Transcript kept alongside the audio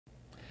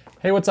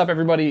Hey, what's up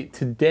everybody?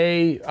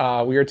 Today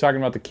we are talking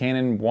about the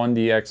Canon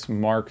 1DX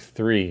Mark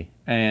III,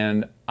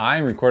 and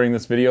I'm recording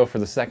this video for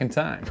the second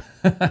time.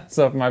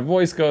 So if my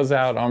voice goes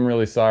out, I'm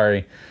really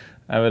sorry.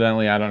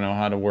 Evidently I don't know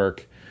how to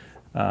work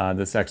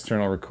this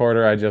external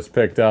recorder I just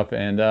picked up,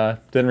 and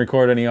didn't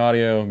record any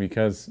audio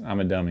because I'm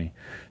a dummy.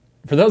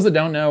 For those that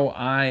don't know,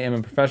 I am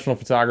a professional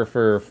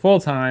photographer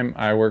full-time.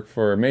 I work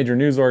for major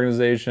news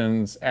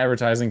organizations,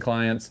 advertising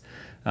clients,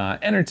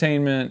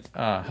 entertainment,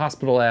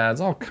 hospital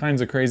ads, all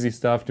kinds of crazy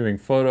stuff, doing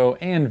photo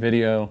and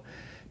video.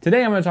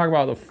 Today I'm going to talk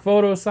about the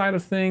photo side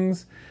of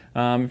things.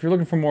 If you're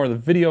looking for more of the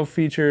video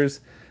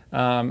features,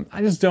 I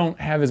just don't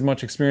have as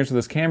much experience with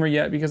this camera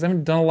yet because I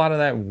haven't done a lot of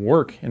that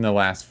work in the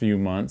last few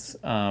months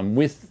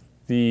with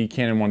the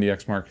Canon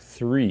 1DX Mark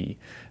III.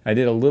 I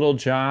did a little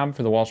job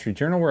for the Wall Street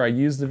Journal where I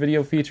used the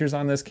video features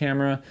on this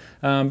camera,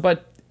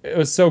 but it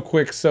was so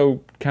quick,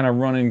 so kind of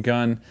run and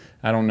gun.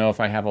 I don't know if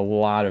I have a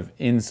lot of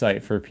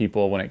insight for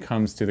people when it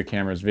comes to the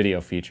camera's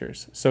video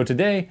features. So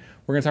today,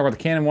 we're going to talk about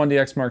the Canon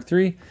 1DX Mark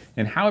III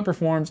and how it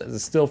performs as a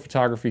still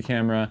photography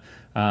camera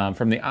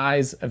from the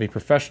eyes of a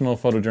professional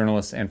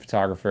photojournalist and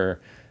photographer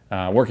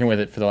working with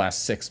it for the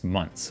last 6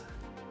 months.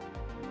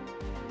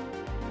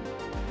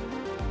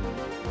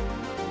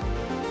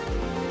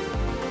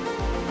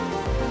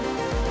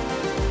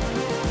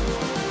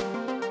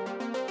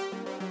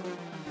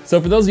 So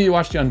for those of you who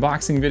watched the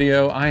unboxing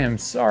video, I am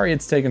sorry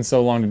it's taken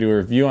so long to do a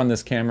review on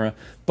this camera,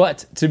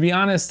 but to be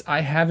honest, I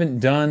haven't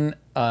done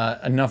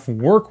enough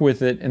work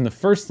with it in the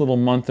first little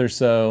month or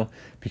so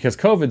because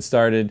COVID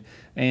started,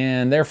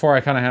 and therefore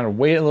I kind of had to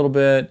wait a little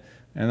bit,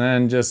 and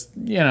then just,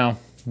 you know,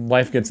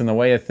 life gets in the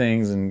way of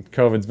things, and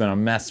COVID's been a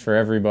mess for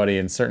everybody,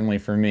 and certainly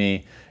for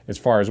me as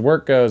far as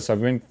work goes, so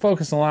I've been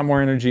focusing a lot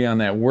more energy on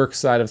that work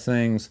side of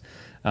things.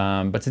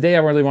 But today I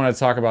really wanted to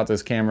talk about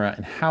this camera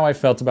and how I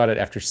felt about it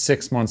after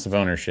 6 months of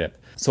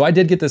ownership. So I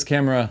did get this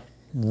camera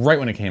right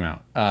when it came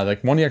out. The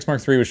 1DX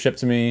Mark III was shipped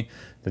to me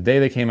the day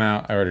they came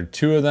out. I ordered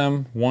 2 of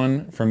them,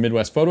 one from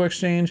Midwest Photo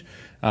Exchange,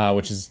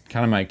 which is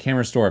kind of my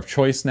camera store of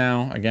choice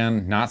now,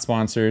 again, not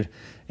sponsored,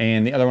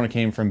 and the other one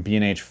came from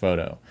B&H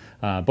Photo.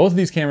 Both of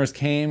these cameras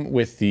came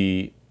with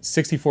the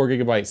 64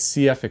 gigabyte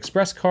CF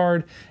Express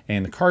card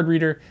and the card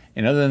reader,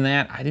 and other than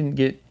that I didn't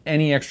get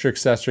any extra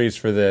accessories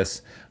for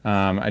this.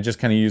 I just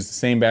kind of used the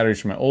same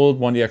batteries from my old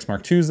 1DX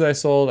Mark IIs that I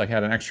sold. I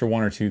had an extra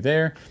 1 or 2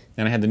 there,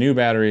 and I had the new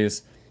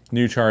batteries,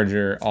 new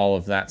charger, all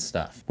of that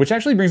stuff. Which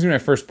actually brings me to my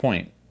first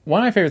point.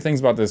 One of my favorite things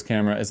about this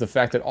camera is the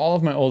fact that all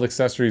of my old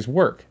accessories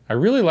work. I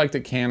really like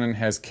that Canon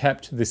has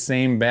kept the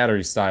same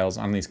battery styles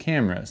on these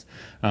cameras,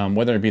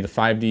 whether it be the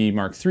 5D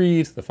Mark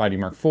III, the 5D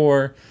Mark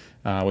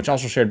IV, which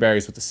also shared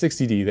batteries with the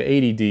 60D, the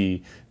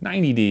 80D,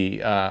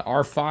 90D,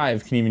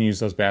 R5 can even use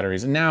those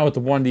batteries. And now with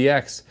the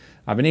 1DX,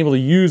 I've been able to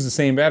use the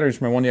same batteries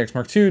from my 1DX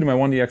Mark II to my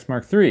 1DX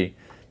Mark III.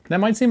 That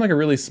might seem like a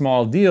really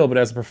small deal, but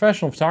as a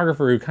professional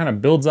photographer who kind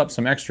of builds up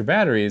some extra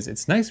batteries,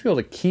 it's nice to be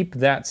able to keep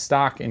that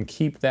stock and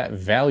keep that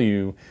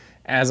value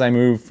as I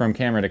move from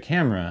camera to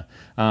camera.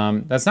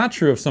 That's not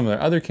true of some of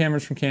the other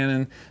cameras from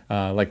Canon,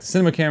 like the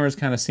cinema cameras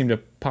kind of seem to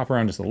pop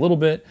around just a little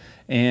bit,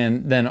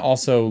 and then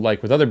also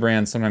like with other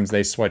brands, sometimes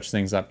they switch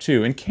things up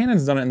too, and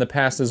Canon's done it in the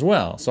past as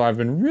well. So I've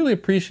been really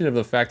appreciative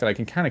of the fact that I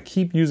can kind of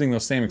keep using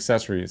those same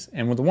accessories,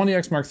 and with the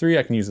 1DX Mark III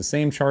I can use the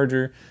same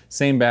charger,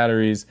 same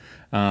batteries.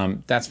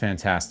 That's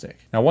fantastic.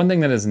 Now one thing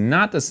that is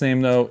not the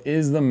same though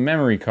is the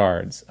memory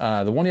cards.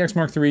 The 1DX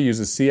Mark III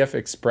uses CF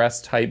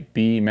Express Type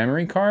B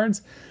memory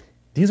cards.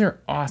 These are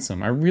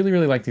awesome. I really,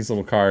 really like these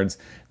little cards.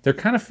 They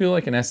kind of feel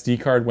like an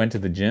SD card went to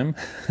the gym.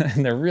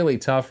 And they're really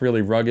tough,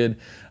 really rugged,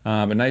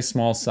 a nice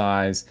small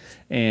size.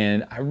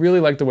 And I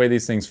really like the way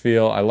these things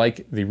feel. I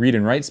like the read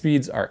and write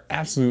speeds are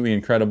absolutely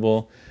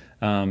incredible.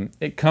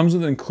 It comes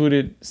with an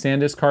included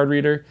SanDisk card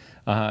reader.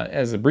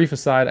 As a brief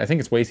aside, I think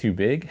it's way too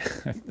big.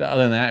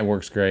 Other than that, it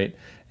works great.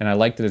 And I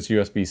like that it's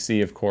USB-C,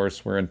 of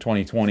course. We're in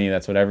 2020.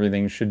 That's what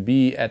everything should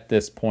be at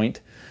this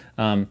point.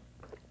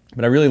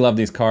 But I really love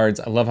these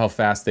cards. I love how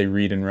fast they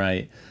read and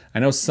write. I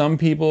know some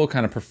people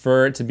kind of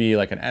prefer it to be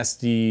like an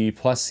SD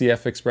plus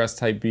CF Express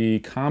Type B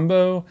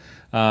combo.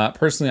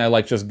 Personally, I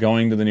like just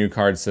going to the new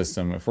card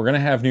system. If we're gonna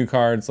have new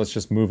cards, let's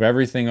just move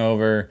everything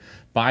over,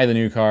 buy the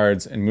new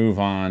cards, and move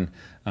on.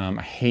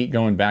 I hate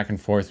going back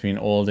and forth between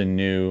old and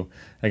new.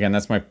 Again,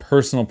 that's my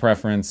personal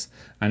preference.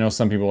 I know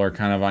some people are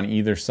kind of on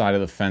either side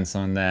of the fence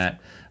on that.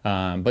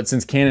 But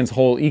since Canon's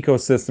whole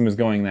ecosystem is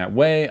going that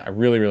way, I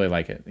really, really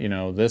like it. You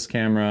know, this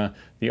camera,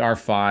 the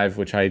R5,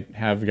 which I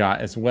have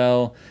got as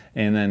well,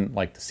 and then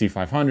like the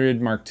C500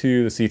 Mark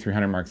II, the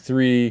C300 Mark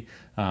III,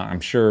 I'm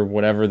sure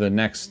whatever the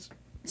next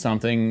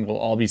something will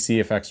all be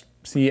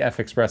CF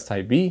Express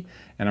Type B,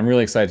 and I'm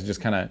really excited to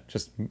just kind of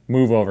just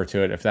move over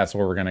to it if that's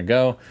where we're going to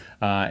go.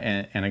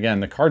 And again,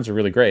 the cards are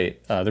really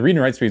great. The read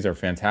and write speeds are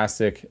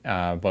fantastic,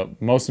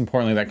 but most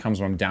importantly, that comes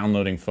when I'm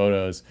downloading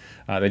photos.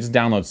 They just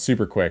download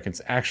super quick.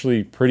 It's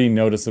actually pretty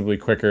noticeably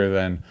quicker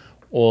than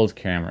old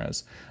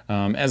cameras.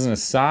 As an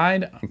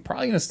aside, I'm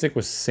probably going to stick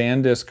with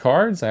SanDisk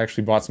cards. I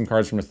actually bought some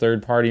cards from a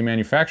third-party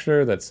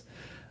manufacturer that's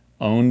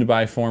owned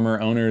by former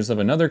owners of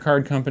another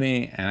card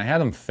company, and I had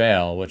them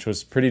fail, which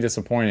was pretty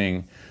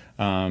disappointing.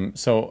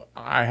 So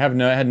I had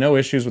no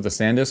issues with the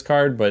SanDisk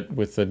card, but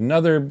with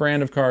another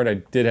brand of card, I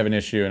did have an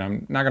issue, and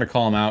I'm not going to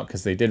call them out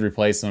because they did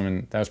replace them,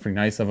 and that was pretty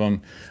nice of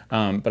them.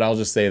 But I'll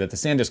just say that the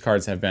SanDisk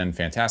cards have been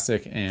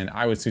fantastic, and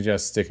I would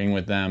suggest sticking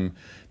with them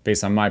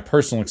based on my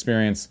personal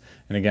experience.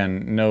 And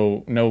again,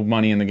 no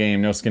money in the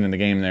game, no skin in the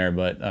game there,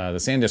 but the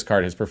SanDisk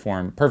card has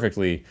performed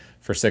perfectly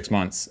for 6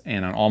 months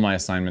and on all my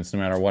assignments, no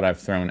matter what I've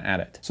thrown at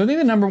it. So I think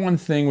the number one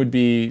thing would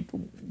be,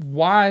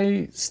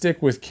 why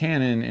stick with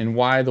Canon and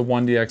why the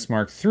 1DX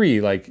Mark III?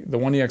 Like, the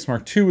 1DX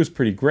Mark II was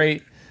pretty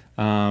great.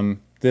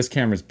 This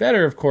camera's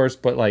better, of course,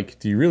 but like,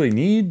 do you really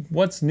need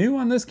what's new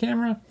on this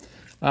camera?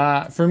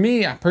 For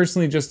me, I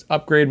personally just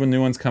upgrade when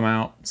new ones come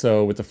out.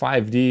 So with the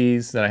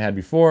 5Ds that I had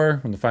before,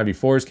 when the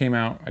 5D4s came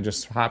out, I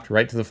just hopped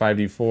right to the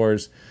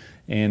 5D4s.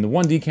 And the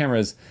 1D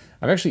cameras,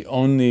 I've actually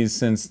owned these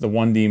since the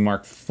 1D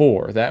Mark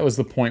IV. That was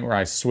the point where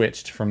I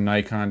switched from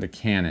Nikon to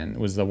Canon. It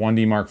was the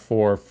 1D Mark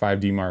IV,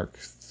 5D Mark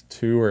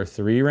II or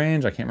III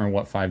range. I can't remember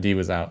what 5D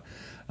was out.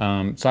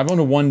 So I've owned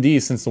a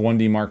 1D since the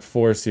 1D Mark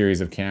IV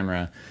series of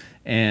camera.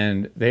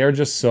 And they are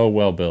just so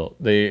well built.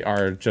 They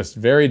are just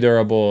very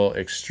durable,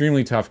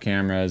 extremely tough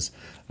cameras.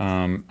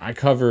 I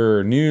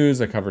cover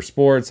news, I cover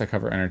sports, I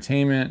cover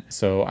entertainment.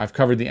 So I've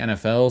covered the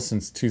NFL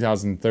since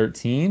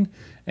 2013.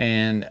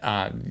 And,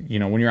 you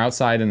know, when you're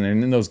outside and they're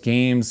in those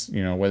games,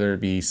 you know, whether it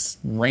be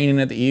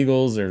raining at the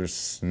Eagles or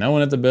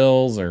snowing at the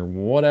Bills or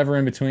whatever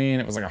in between,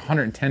 it was like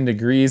 110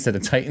 degrees at a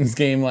Titans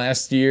game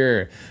last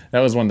year. That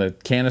was when the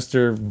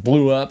canister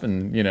blew up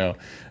and, you know,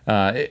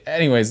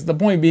 anyways, the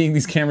point being,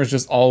 these cameras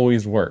just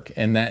always work.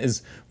 And that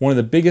is one of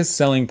the biggest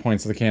selling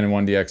points of the Canon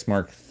 1DX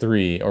Mark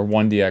III or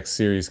 1DX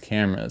series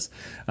cameras.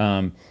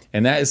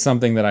 And that is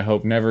something that I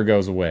hope never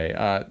goes away.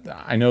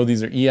 I know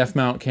these are EF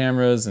mount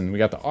cameras and we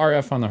got the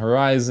RF on the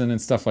horizon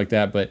and stuff like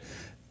that, but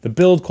the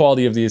build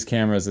quality of these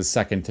cameras is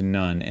second to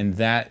none. And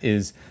that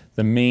is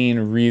the main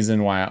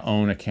reason why I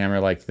own a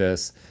camera like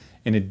this,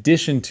 in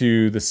addition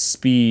to the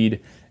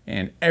speed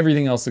and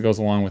everything else that goes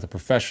along with a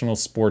professional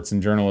sports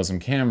and journalism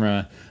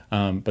camera.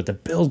 But the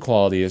build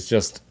quality is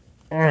just,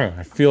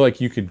 I feel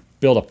like you could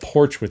build a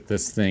porch with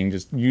this thing,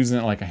 just using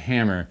it like a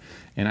hammer,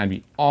 and I'd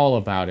be all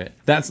about it.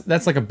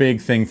 That's like a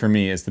big thing for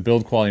me, is the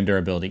build quality and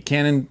durability.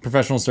 Canon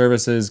Professional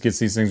Services gets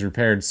these things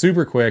repaired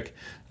super quick,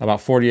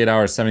 about 48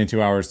 hours,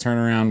 72 hours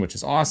turnaround, which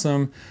is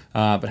awesome.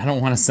 But I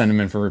don't want to send them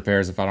in for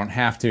repairs if I don't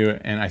have to.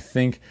 And I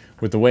think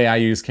with the way I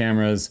use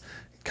cameras,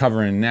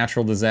 covering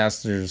natural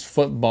disasters,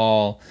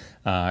 football,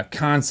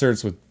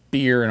 concerts with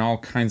beer and all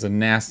kinds of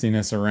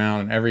nastiness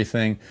around and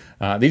everything,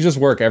 these just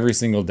work every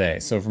single day.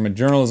 So from a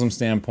journalism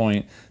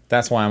standpoint,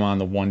 that's why I'm on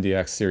the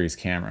 1DX series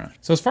camera.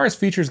 So as far as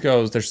features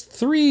goes, there's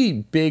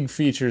 3 big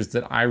features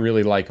that I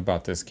really like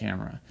about this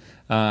camera.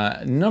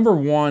 Number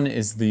one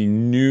is the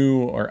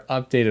new or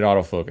updated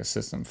autofocus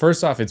system.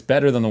 First off, it's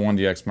better than the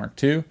 1DX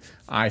Mark II,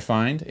 I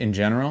find, in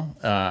general.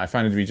 I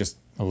find it to be just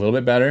a little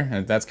bit better.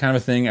 And that's kind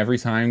of a thing every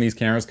time these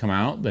cameras come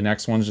out. The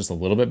next one's just a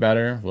little bit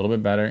better, a little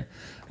bit better.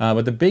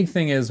 But the big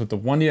thing is with the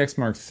 1DX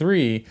Mark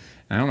III, and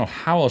I don't know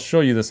how I'll show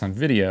you this on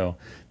video,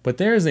 but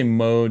there is a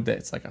mode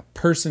that's like a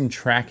person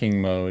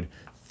tracking mode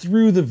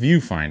through the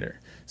viewfinder.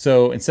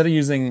 So instead of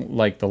using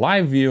like the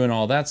live view and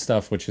all that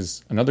stuff, which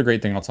is another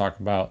great thing I'll talk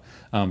about,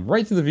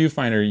 right through the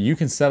viewfinder, you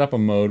can set up a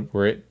mode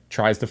where it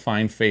tries to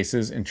find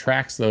faces and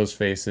tracks those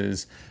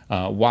faces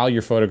while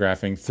you're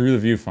photographing through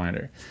the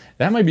viewfinder.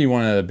 That might be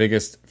one of the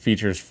biggest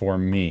features for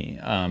me.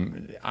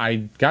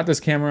 I got this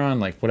camera on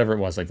like whatever it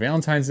was, like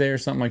Valentine's Day or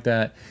something like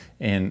that.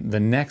 And the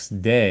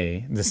next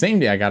day, the same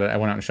day I got it, I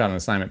went out and shot an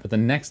assignment, but the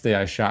next day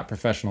I shot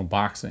professional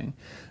boxing.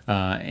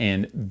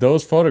 And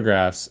those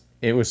photographs,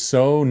 it was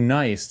so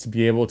nice to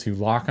be able to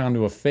lock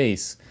onto a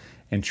face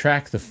and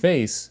track the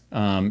face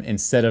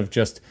instead of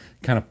just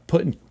kind of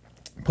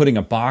putting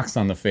a box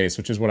on the face,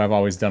 which is what I've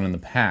always done in the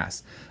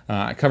past.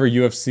 I cover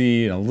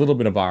UFC and a little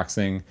bit of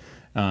boxing,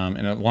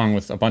 and along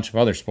with a bunch of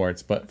other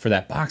sports, but for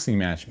that boxing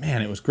match,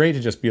 man, it was great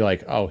to just be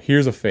like, oh,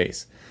 here's a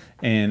face.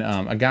 And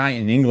a guy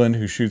in England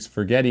who shoots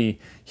for Getty,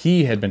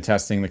 he had been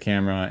testing the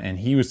camera and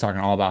he was talking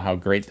all about how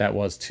great that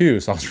was too.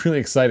 So I was really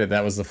excited.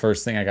 That was the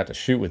first thing I got to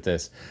shoot with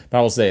this. But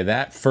I will say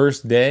that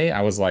first day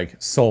I was like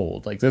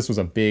sold. Like this was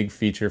a big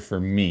feature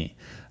for me.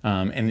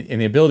 And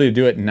the ability to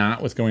do it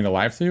not with going to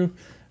live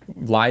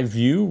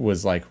view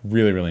was like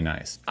really, really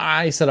nice.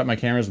 I set up my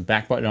cameras with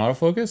back button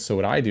autofocus. So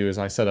what I do is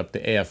I set up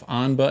the AF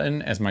on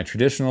button as my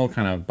traditional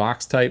kind of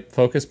box type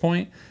focus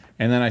point.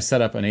 And then I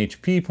set up an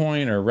HP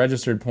point or a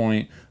registered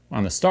point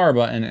on the star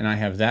button, and I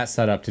have that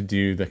set up to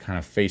do the kind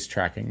of face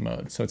tracking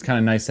mode. So it's kind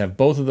of nice to have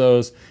both of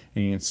those,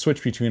 and you can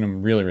switch between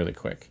them really, really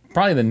quick.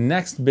 Probably the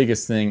next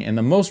biggest thing and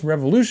the most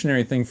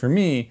revolutionary thing for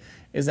me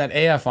is that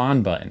AF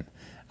on button.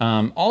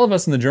 All of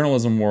us in the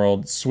journalism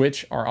world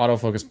switch our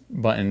autofocus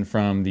button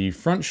from the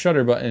front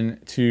shutter button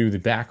to the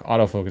back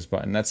autofocus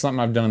button. That's something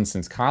I've done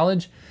since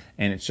college,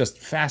 and it's just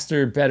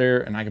faster,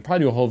 better, and I could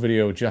probably do a whole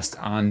video just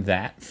on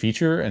that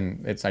feature,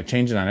 and I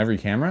change it on every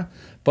camera.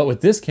 But with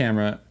this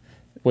camera,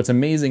 What's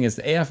amazing is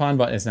the AF on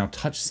button is now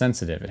touch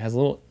sensitive. It has a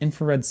little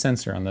infrared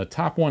sensor on the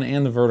top one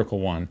and the vertical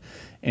one.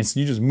 And so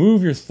you just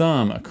move your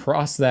thumb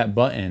across that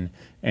button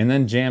and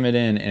then jam it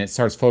in, and it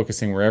starts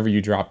focusing wherever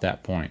you drop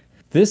that point.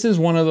 This is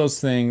one of those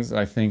things that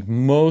I think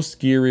most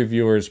gear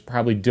reviewers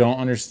probably don't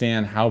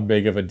understand how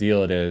big of a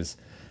deal it is.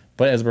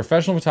 But as a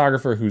professional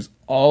photographer who's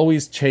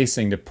always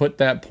chasing to put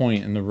that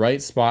point in the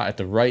right spot at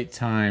the right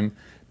time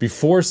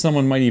before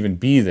someone might even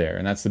be there,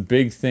 and that's the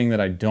big thing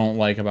that I don't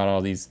like about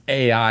all these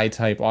AI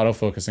type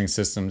autofocusing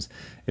systems,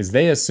 is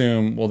they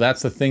assume, well,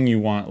 that's the thing you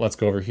want, let's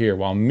go over here.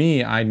 While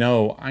me, I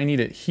know I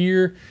need it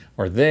here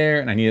or there,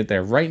 and I need it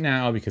there right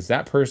now because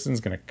that person's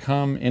gonna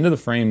come into the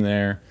frame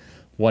there,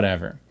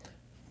 whatever.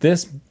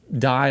 This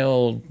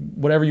dial,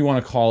 whatever you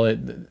wanna call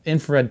it, the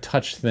infrared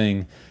touch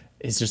thing,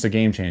 is just a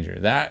game changer.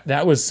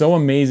 That was so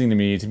amazing to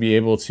me, to be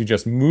able to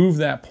just move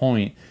that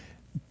point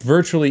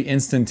virtually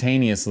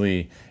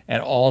instantaneously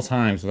at all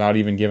times without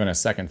even giving a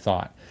second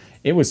thought.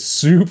 It was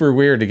super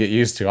weird to get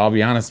used to, I'll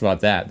be honest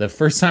about that. The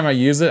first time I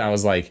used it, I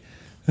was like,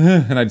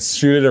 and I'd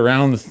shoot it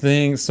around the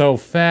thing so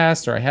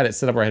fast, or I had it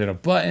set up where I hit a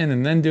button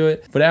and then do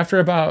it. But after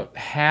about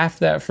half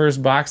that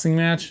first boxing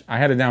match, I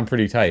had it down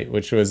pretty tight,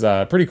 which was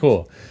pretty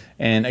cool.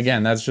 And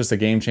again, that's just a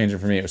game changer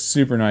for me. It was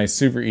super nice,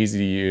 super easy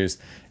to use,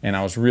 and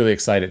I was really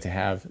excited to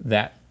have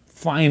that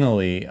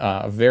finally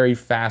a very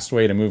fast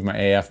way to move my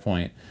AF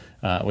point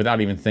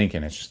without even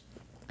thinking.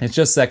 It's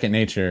just second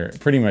nature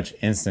pretty much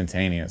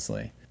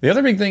instantaneously. The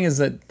other big thing is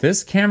that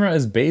this camera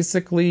is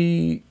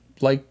basically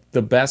like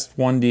the best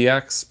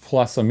 1DX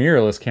plus a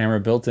mirrorless camera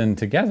built in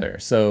together.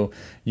 So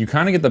you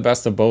kind of get the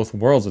best of both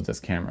worlds with this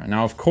camera.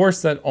 Now, of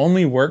course, that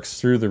only works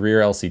through the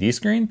rear LCD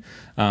screen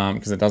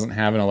because it doesn't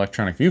have an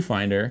electronic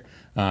viewfinder,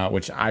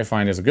 which I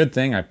find is a good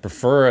thing. I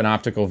prefer an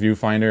optical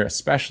viewfinder,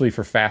 especially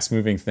for fast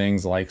moving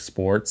things like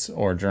sports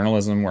or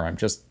journalism, where I'm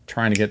just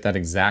trying to get that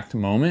exact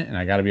moment and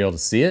I got to be able to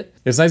see it.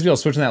 It's nice to be able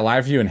to switch in that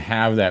live view and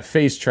have that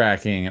face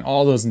tracking and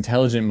all those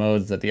intelligent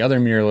modes that the other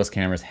mirrorless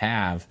cameras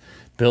have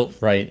built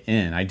right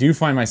in. I do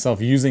find myself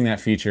using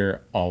that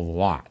feature a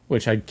lot,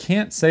 which I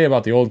can't say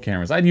about the old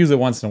cameras. I'd use it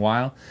once in a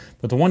while,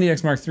 but the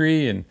 1DX Mark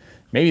III, and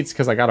maybe it's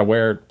because I gotta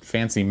wear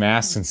fancy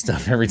masks and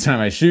stuff every time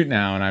I shoot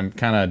now, and I'm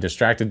kind of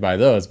distracted by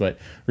those, but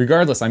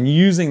regardless, I'm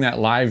using that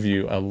live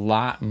view a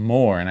lot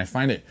more, and I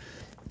find it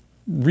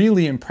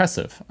really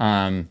impressive.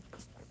 And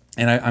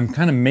I'm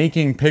kind of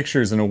making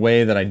pictures in a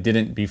way that I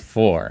didn't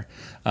before.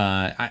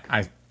 That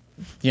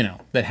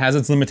has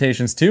its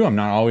limitations too. I'm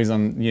not always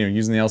on,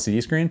 using the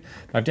LCD screen,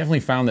 but I've definitely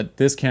found that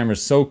this camera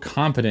is so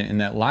competent in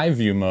that live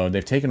view mode.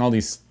 They've taken all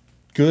these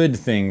good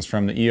things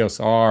from the EOS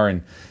R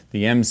and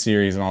the M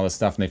series and all this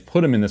stuff, and they've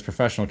put them in this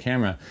professional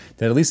camera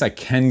that at least I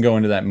can go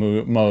into that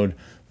mode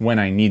when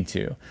I need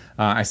to.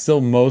 I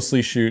still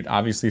mostly shoot,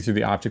 obviously, through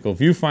the optical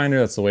viewfinder.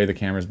 That's the way the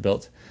camera's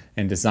built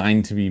and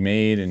designed to be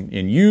made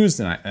and used,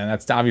 and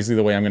that's obviously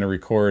the way I'm going to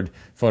record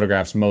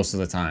photographs most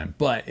of the time.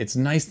 But it's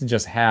nice to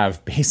just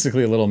have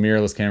basically a little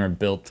mirrorless camera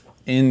built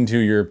into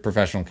your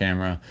professional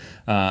camera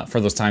for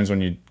those times when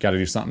you got to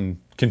do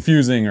something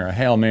confusing or a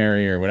Hail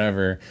Mary or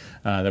whatever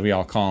that we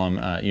all call them.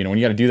 When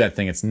you got to do that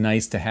thing, it's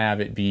nice to have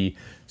it be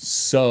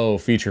so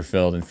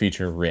feature-filled and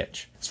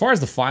feature-rich. As far as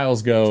the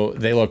files go,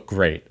 they look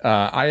great.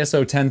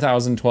 ISO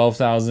 10,000,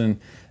 12,000.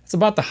 It's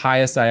about the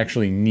highest I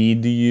actually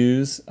need to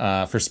use.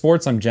 For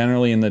sports, I'm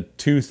generally in the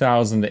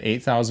 2,000 to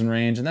 8,000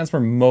 range, and that's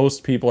where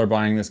most people are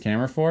buying this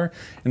camera for.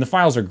 And the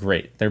files are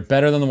great. They're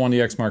better than the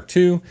 1DX Mark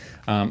II.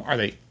 Are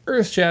they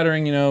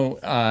earth-shattering?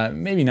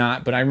 Maybe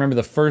not, but I remember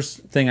the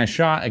first thing I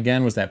shot,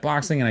 again, was that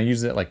boxing, and I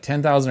used it at like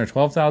 10,000 or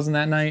 12,000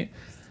 that night,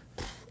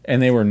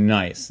 and they were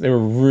nice. They were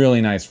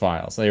really nice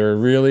files. They were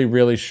really,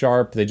 really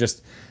sharp.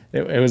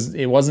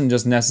 It wasn't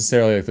just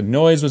necessarily like the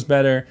noise was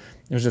better.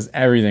 It was just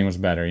everything was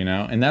better,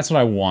 and that's what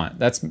I want.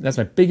 That's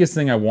my biggest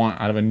thing I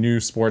want out of a new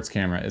sports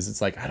camera. Is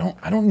it's like I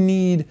don't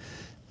need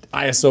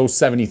ISO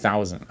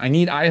 70,000. I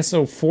need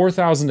ISO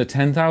 4,000 to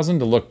 10,000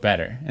 to look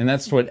better, and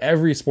that's what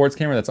every sports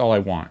camera. That's all I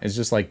want. Is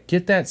just like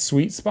get that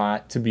sweet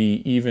spot to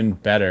be even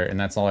better, and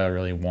that's all I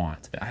really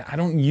want. I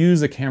don't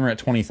use a camera at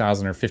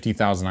 20,000 or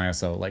 50,000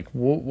 ISO. Like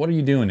what are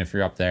you doing if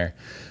you're up there?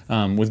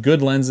 With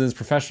good lenses,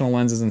 professional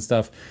lenses and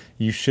stuff,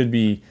 you should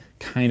be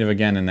kind of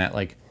again in that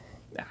like.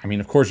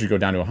 Of course you go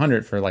down to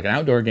 100 for like an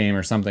outdoor game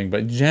or something,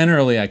 but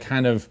generally I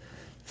kind of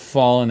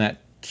fall in that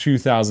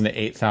 2,000 to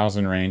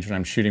 8,000 range when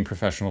I'm shooting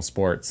professional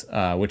sports,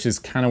 which is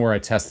kind of where I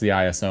test the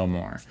ISO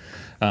more.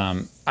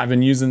 I've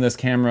been using this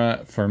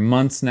camera for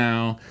months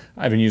now.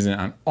 I've been using it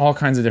on all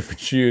kinds of different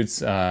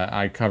shoots.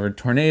 I covered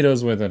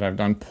tornadoes with it. I've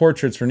done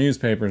portraits for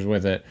newspapers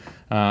with it.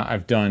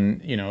 I've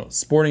done,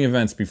 sporting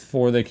events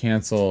before they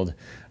canceled,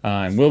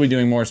 and we'll be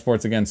doing more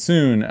sports again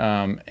soon.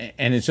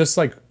 And it's just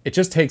like, it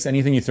just takes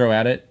anything you throw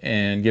at it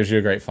and gives you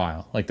a great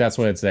file. Like that's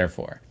what it's there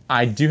for.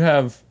 I do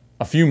have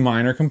a few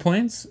minor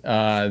complaints.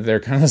 They're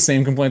kind of the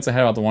same complaints I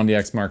had about the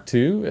 1DX Mark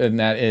II, and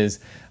that is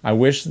I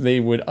wish they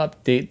would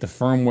update the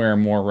firmware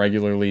more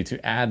regularly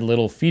to add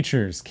little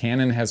features.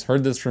 Canon has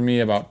heard this from me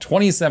about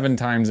 27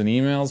 times in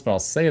emails, but I'll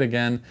say it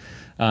again.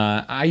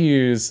 I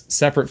use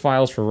separate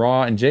files for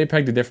RAW and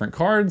JPEG to different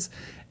cards,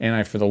 and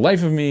I, for the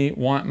life of me,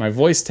 want my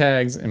voice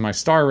tags and my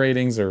star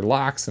ratings or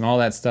locks and all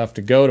that stuff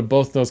to go to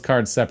both those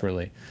cards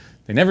separately.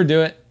 They never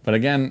do it, but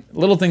again,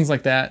 little things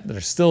like that that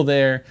are still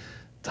there.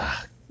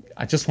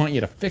 I just want you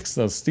to fix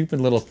those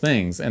stupid little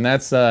things, and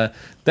that's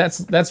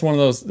one of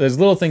those. There's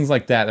little things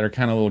like that that are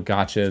kind of little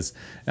gotchas,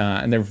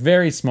 and they're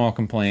very small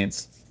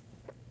complaints.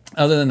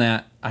 Other than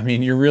that, I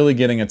mean, you're really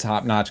getting a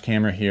top-notch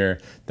camera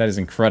here that is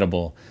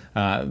incredible.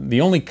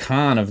 The only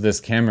con of this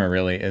camera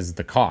really is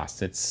the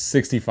cost. It's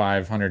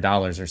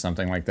 $6,500 or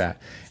something like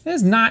that. It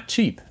is not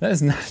cheap. That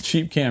is not a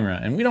cheap camera,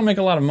 and we don't make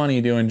a lot of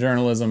money doing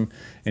journalism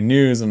and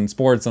news and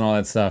sports and all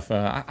that stuff.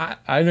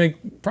 I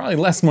make probably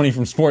less money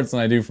from sports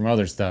than I do from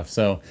other stuff,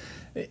 so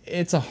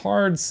it's a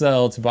hard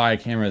sell to buy a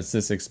camera that's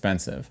this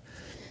expensive.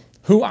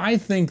 Who I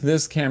think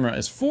this camera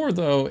is for,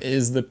 though,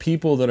 is the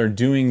people that are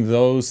doing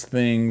those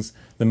things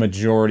the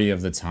majority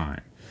of the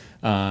time.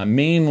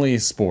 Mainly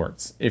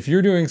sports. If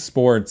you're doing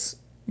sports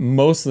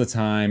most of the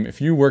time,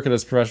 if you work at a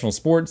professional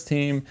sports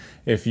team,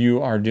 if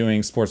you are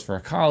doing sports for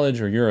a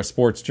college or you're a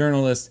sports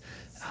journalist,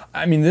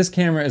 I mean, this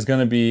camera is going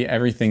to be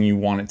everything you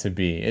want it to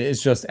be.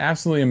 It's just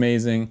absolutely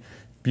amazing.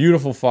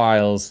 Beautiful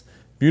files,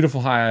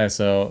 beautiful high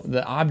ISO.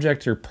 The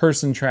object or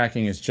person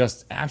tracking is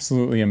just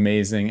absolutely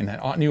amazing. And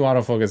that new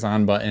autofocus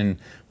on button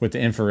with the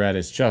infrared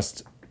is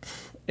just,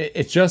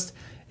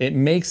 it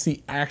makes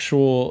the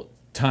actual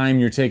time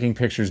you're taking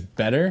pictures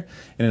better,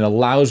 and it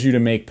allows you to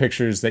make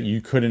pictures that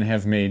you couldn't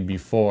have made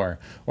before,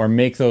 or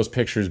make those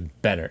pictures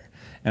better.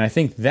 And I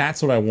think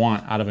that's what I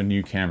want out of a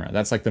new camera.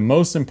 That's like the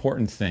most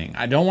important thing.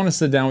 I don't want to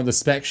sit down with the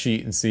spec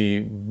sheet and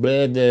see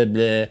blah, blah,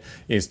 blah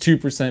is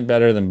 2%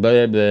 better than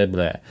blah, blah,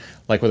 blah.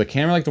 Like with a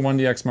camera like the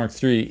 1DX Mark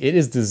III, it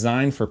is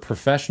designed for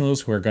professionals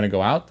who are going to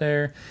go out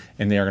there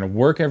and they are going to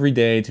work every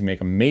day to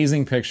make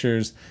amazing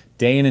pictures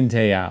day in and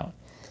day out.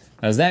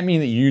 Now, does that mean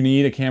that you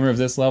need a camera of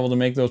this level to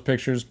make those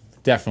pictures?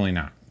 Definitely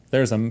not.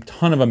 There's a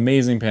ton of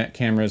amazing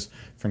cameras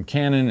from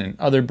Canon and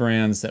other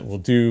brands that will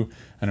do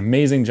an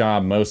amazing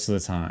job most of the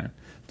time.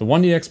 The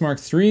 1DX Mark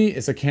III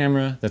is a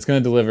camera that's going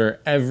to deliver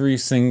every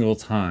single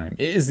time.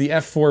 It is the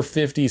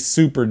F450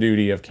 Super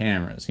Duty of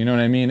cameras. You know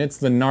what I mean? It's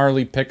the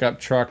gnarly pickup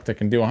truck that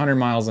can do 100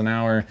 miles an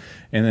hour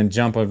and then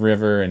jump a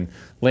river and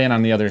land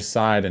on the other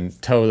side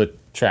and tow the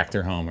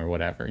tractor home or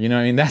whatever. You know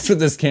what I mean? That's what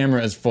this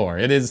camera is for.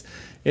 It is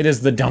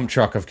the dump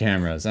truck of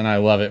cameras, and I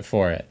love it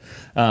for it.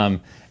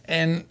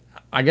 And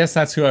I guess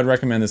that's who I'd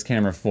recommend this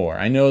camera for.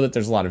 I know that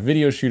there's a lot of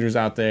video shooters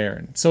out there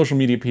and social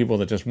media people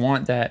that just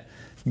want that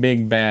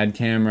big bad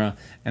camera,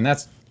 and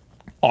that's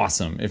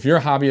awesome. If you're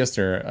a hobbyist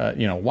or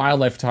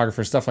wildlife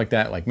photographer, stuff like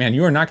that, like, man,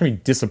 you are not going to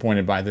be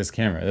disappointed by this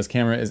camera. This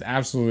camera is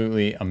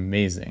absolutely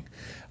amazing.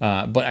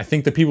 But I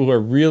think the people who are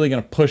really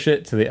going to push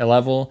it to the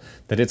level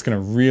that it's going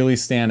to really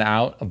stand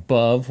out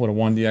above what a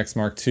 1DX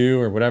Mark II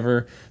or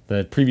whatever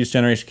the previous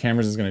generation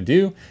cameras is going to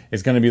do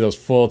is going to be those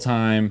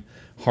full-time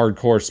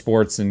hardcore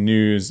sports and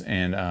news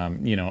and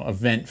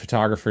event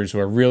photographers who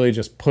are really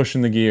just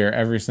pushing the gear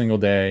every single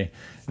day.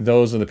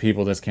 Those are the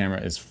people this camera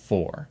is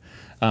for.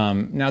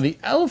 Now the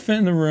elephant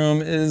in the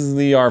room is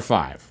the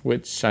R5,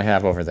 which I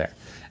have over there.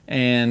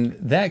 And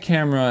that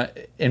camera,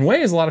 in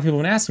ways, a lot of people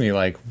have been asking me,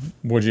 like,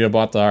 would you have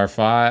bought the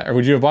R5, or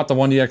would you have bought the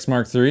 1DX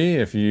Mark III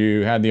if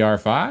you had the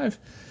R5?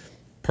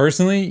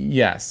 Personally,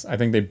 yes. I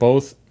think they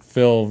both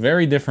fill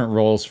very different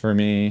roles for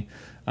me.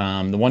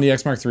 The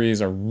 1DX Mark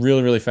IIIs are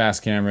really, really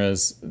fast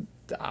cameras.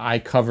 I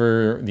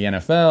cover the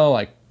NFL,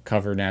 I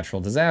cover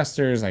natural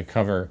disasters, I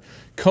cover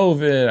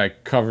COVID, I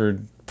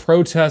covered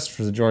protests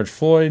for the George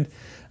Floyd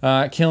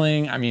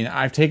killing. I mean,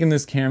 I've taken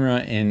this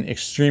camera in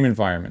extreme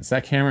environments.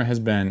 That camera has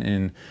been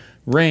in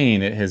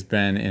rain, it has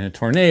been in a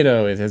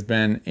tornado, it has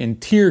been in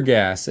tear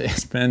gas, it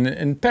has been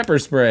in pepper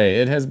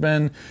spray, it has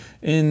been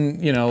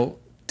in,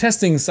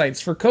 testing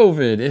sites for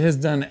COVID. It has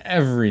done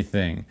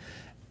everything,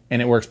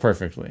 and it works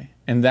perfectly.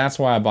 And that's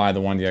why I buy the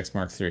 1DX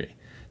Mark III.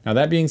 Now,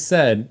 that being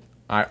said,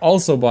 I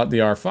also bought the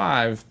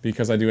R5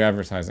 because I do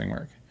advertising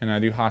work, and I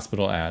do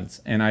hospital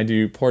ads, and I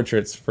do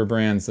portraits for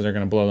brands that are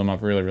going to blow them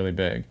up really, really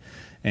big.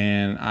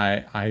 And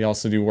I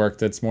also do work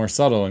that's more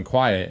subtle and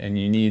quiet, and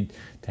you need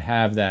to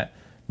have that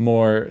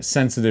more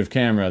sensitive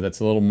camera that's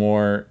a little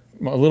more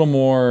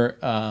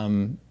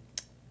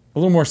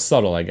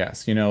subtle, I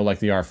guess, like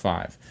the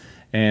R5.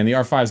 And the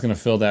R5 is going to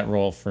fill that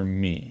role for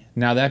me.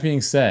 Now, that being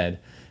said,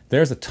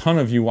 there's a ton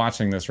of you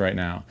watching this right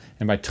now,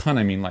 and by ton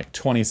I mean like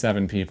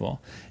 27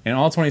 people. And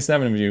all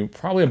 27 of you,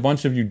 probably a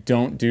bunch of you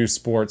don't do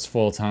sports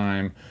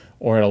full-time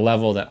or at a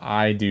level that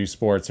I do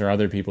sports or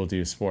other people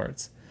do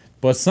sports.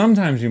 But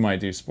sometimes you might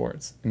do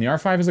sports, and the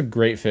R5 is a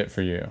great fit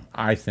for you,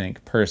 I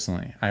think,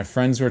 personally. I have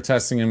friends who are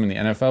testing them in the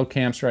NFL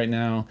camps right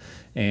now,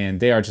 and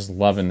they are just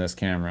loving this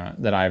camera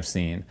that I've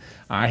seen.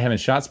 I haven't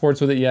shot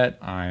sports with it yet.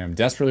 I am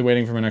desperately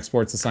waiting for my next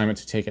sports assignment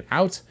to take it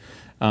out.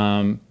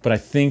 But I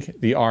think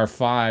the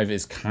R5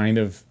 is kind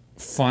of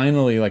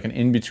finally like an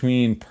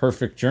in-between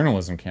perfect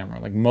journalism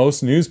camera. Like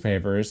most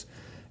newspapers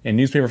and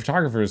newspaper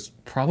photographers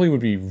probably would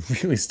be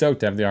really stoked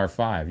to have the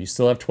R5. You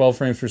still have 12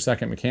 frames per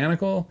second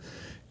mechanical.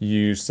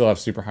 You still have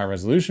super high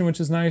resolution, which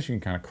is nice. You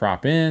can kind of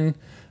crop in.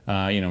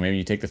 Maybe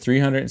you take the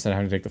 300 instead of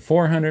having to take the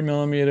 400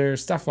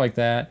 millimeters, stuff like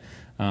that.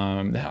 The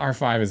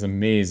R5 is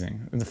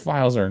amazing. The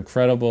files are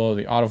incredible.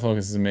 The autofocus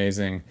is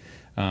amazing.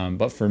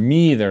 But for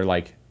me, they're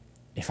like,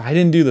 if I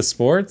didn't do the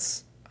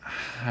sports,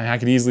 I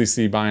could easily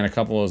see buying a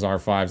couple of those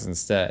R5s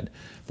instead.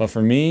 But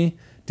for me,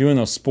 doing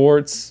those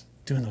sports,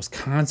 doing those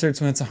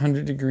concerts when it's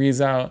 100 degrees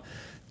out,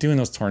 doing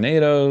those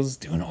tornadoes,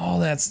 doing all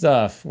that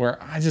stuff where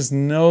I just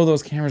know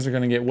those cameras are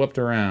going to get whooped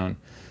around.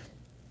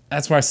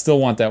 That's why I still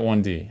want that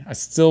 1D. I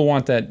still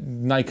want that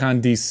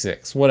Nikon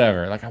D6,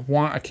 whatever. Like, I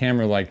want a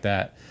camera like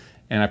that,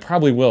 and I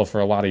probably will for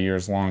a lot of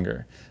years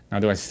longer. Now,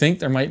 do I think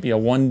there might be a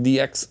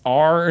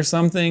 1DXR or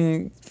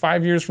something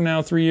 5 years from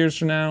now, 3 years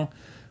from now?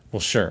 Well,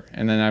 sure,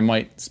 and then I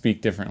might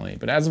speak differently.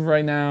 But as of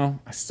right now,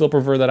 I still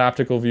prefer that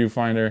optical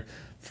viewfinder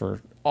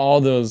for all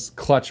those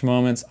clutch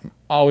moments. I'm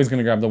always going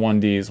to grab the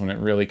 1Ds when it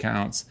really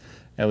counts.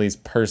 At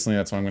least personally,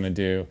 that's what I'm going to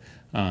do.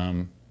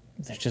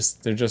 They're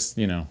just,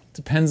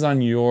 depends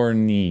on your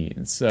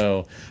needs.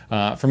 So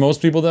for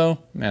most people though,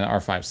 man, the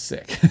R5's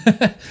sick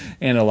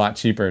and a lot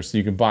cheaper. So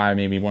you could buy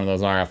maybe one of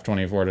those RF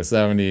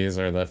 24-70s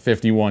or the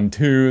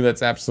 51-2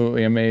 that's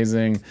absolutely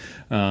amazing,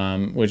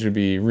 which would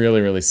be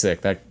really, really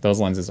sick. Those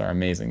lenses are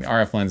amazing. The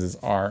RF lenses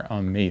are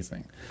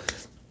amazing.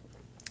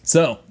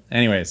 So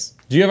anyways,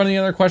 do you have any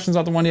other questions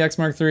about the 1DX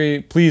Mark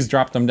III? Please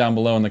drop them down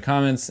below in the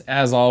comments.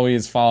 As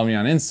always, follow me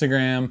on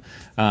Instagram.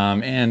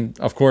 And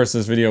of course,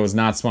 this video was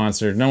not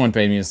sponsored. No one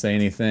paid me to say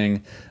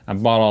anything. I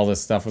bought all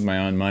this stuff with my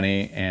own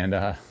money. And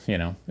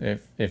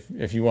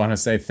if you want to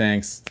say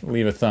thanks,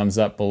 leave a thumbs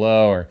up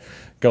below or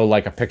go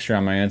like a picture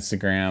on my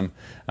Instagram.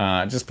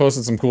 Just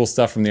posted some cool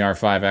stuff from the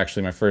R5,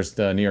 actually, my first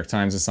New York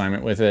Times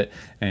assignment with it.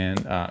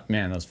 And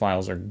man, those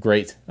files are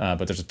great.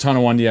 But there's a ton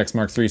of 1DX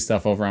Mark III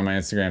stuff over on my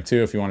Instagram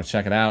too, if you want to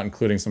check it out,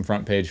 including some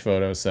front page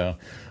photos. So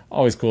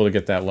always cool to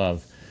get that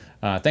love.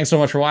 Thanks so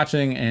much for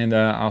watching, and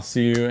I'll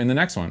see you in the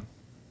next one.